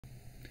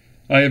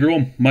Hi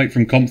everyone, Mike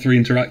from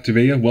Comp3 Interactive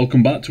here.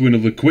 Welcome back to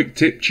another Quick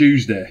Tip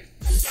Tuesday.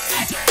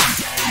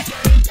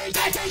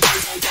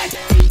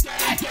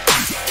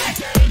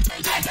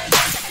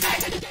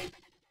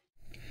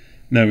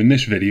 Now in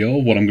this video,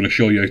 what I'm going to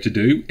show you how to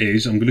do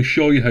is I'm going to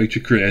show you how to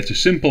create a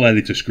simple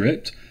editor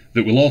script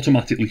that will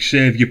automatically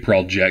save your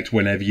project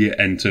whenever you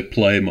enter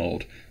play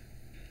mode.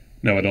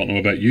 Now I don't know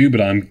about you, but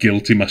I'm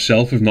guilty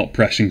myself of not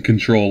pressing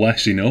Ctrl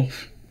S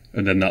enough.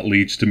 And then that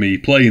leads to me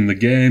playing the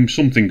game,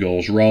 something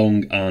goes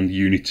wrong and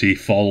Unity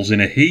falls in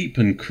a heap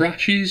and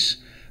crashes,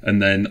 and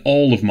then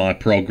all of my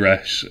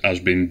progress has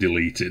been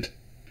deleted.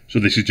 So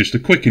this is just a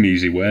quick and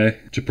easy way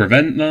to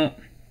prevent that.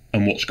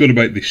 And what's good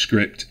about this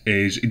script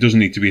is it doesn't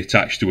need to be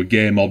attached to a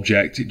game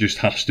object, it just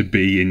has to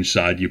be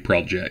inside your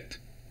project.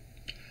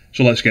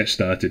 So let's get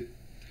started.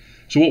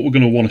 So what we're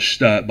going to want to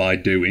start by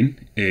doing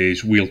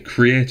is we'll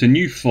create a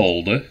new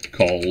folder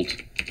called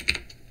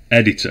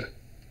Editor.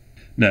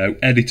 Now,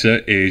 Editor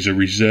is a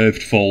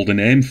reserved folder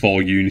name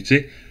for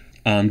Unity,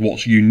 and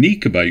what's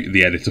unique about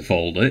the Editor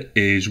folder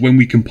is when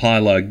we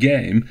compile our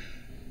game,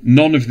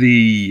 none of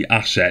the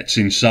assets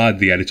inside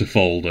the Editor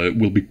folder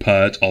will be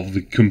part of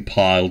the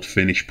compiled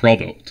finished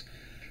product.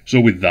 So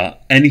with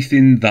that,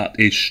 anything that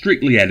is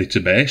strictly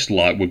editor based,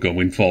 like we're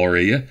going for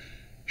here,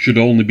 should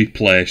only be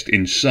placed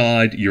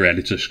inside your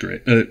editor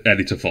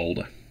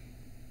folder.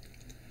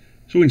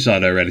 So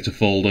inside our editor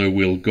folder,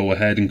 we'll go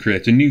ahead and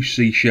create a new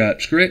C#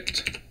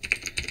 script.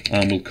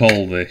 And we'll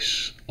call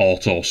this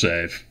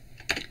autosave.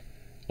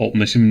 Open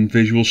this in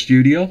Visual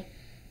Studio,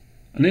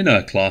 and in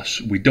our class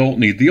we don't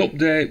need the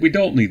update, we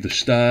don't need the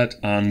start,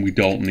 and we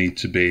don't need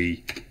to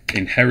be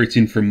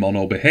inheriting from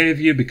mono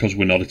behavior because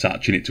we're not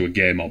attaching it to a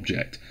game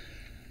object.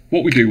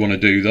 What we do want to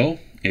do though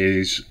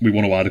is we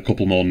want to add a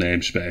couple more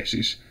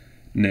namespaces,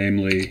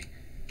 namely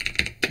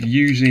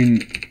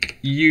using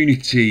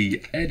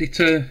Unity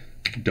editor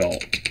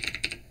dot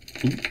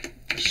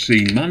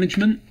scene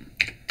management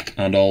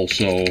and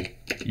also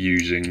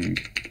using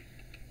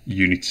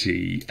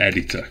Unity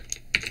editor.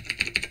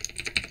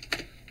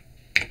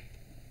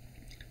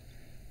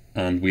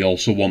 And we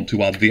also want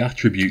to add the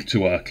attribute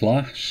to our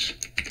class,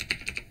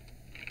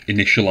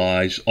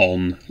 initialize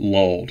on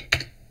load.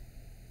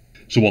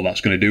 So what that's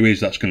going to do is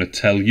that's going to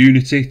tell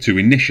Unity to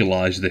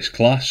initialize this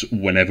class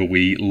whenever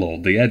we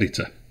load the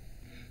editor.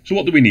 So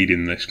what do we need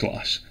in this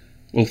class?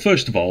 Well,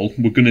 first of all,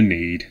 we're going to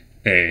need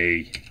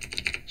a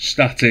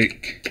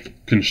static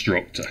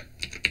constructor.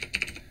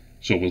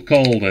 So we'll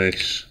call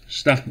this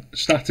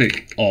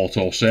static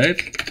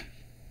autosave.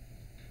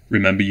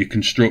 Remember, your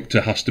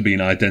constructor has to be an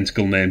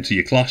identical name to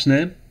your class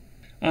name.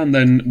 And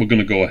then we're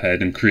going to go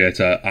ahead and create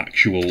our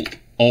actual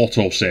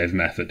autosave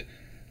method.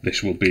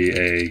 This will be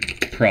a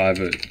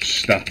private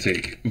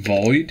static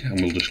void, and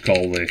we'll just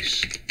call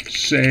this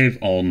save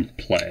on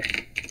play.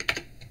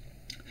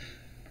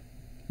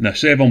 Now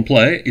save on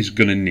play is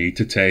going to need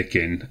to take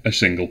in a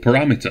single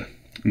parameter,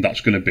 and that's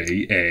going to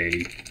be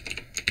a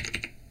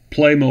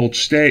play mode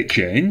state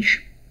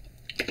change,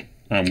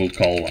 and we'll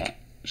call that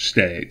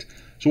state.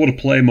 So what a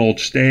play mode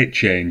state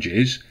change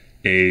is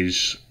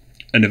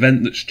an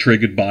event that's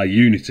triggered by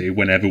Unity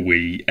whenever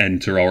we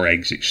enter or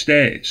exit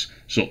states,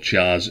 such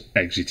as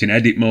exiting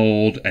edit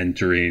mode,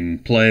 entering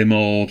play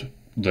mode.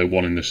 They're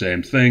one and the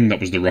same thing. That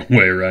was the wrong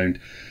way around.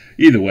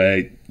 Either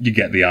way, you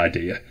get the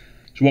idea.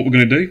 So what we're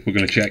going to do, we're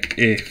going to check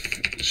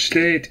if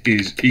state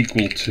is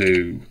equal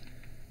to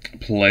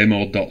play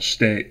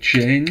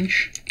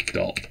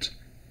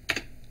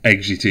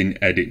mode.stateChange.exiting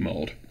edit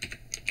mode.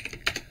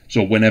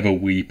 So whenever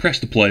we press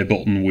the play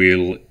button,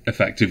 we'll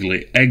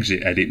effectively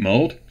exit edit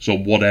mode. So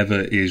whatever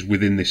is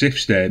within this if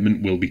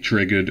statement will be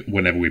triggered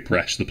whenever we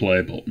press the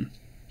play button.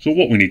 So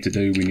what we need to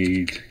do, we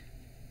need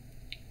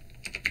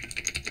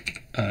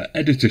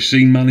editor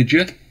scene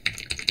manager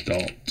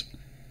dot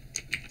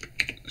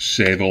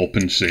save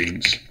open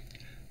scenes.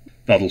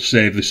 That'll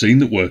save the scene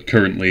that we're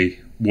currently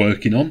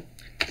working on.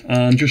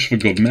 And just for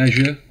good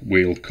measure,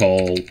 we'll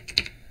call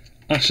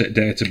asset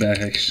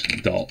database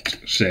dot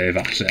save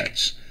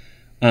assets.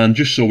 And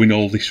just so we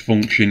know this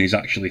function is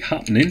actually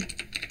happening,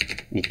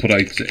 we'll put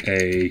out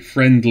a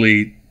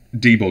friendly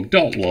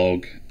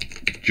debug.log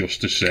just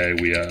to say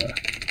we are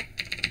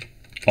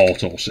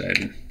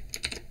auto-saving.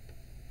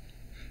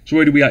 So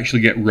where do we actually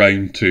get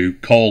round to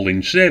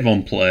calling save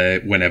on play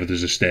whenever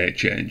there's a state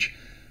change?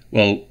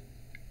 Well,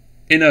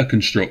 in our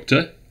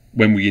constructor,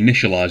 when we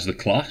initialize the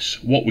class,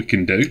 what we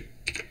can do,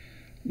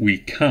 we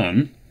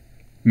can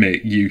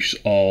make use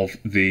of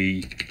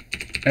the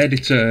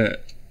editor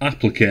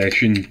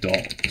application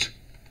dot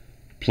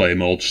play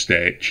mode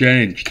state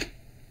changed,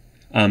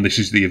 and this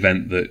is the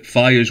event that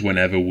fires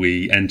whenever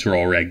we enter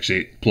or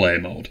exit play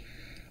mode,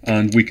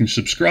 and we can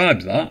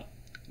subscribe that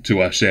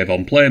to our save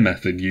on play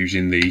method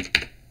using the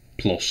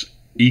plus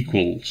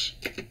equals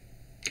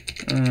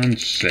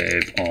and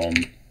save on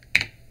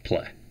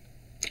play,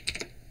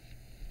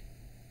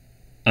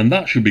 and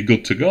that should be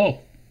good to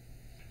go.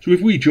 So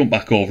if we jump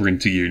back over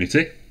into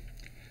Unity,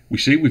 we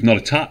see we've not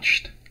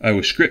attached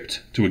our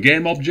script to a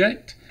game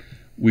object.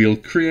 We'll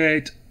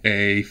create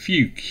a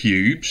few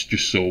cubes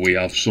just so we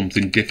have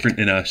something different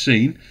in our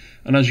scene,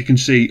 and as you can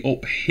see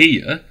up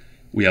here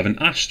we have an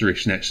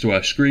asterisk next to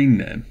our scene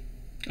name.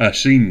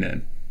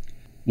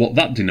 What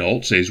that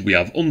denotes is we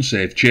have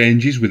unsaved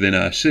changes within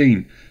our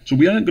scene. So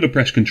we aren't going to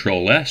press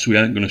Ctrl S, we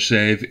aren't going to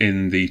save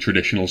in the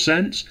traditional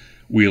sense.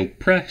 We'll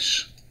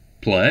press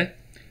play.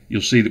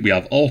 You'll see that we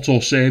have auto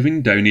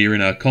saving down here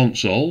in our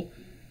console,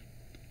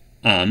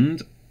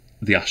 and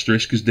the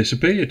asterisk has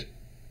disappeared,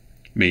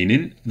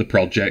 meaning the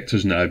project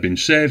has now been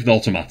saved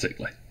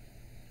automatically.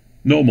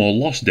 No more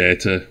lost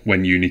data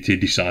when Unity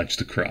decides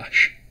to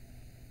crash.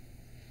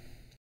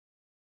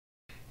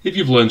 If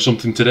you've learned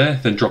something today,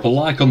 then drop a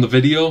like on the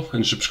video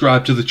and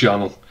subscribe to the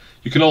channel.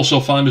 You can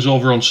also find us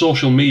over on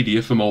social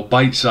media for more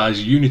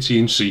bite-sized Unity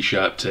and C#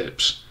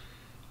 tips.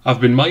 I've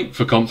been Mike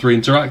for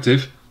Comp3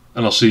 Interactive,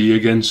 and I'll see you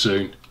again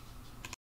soon.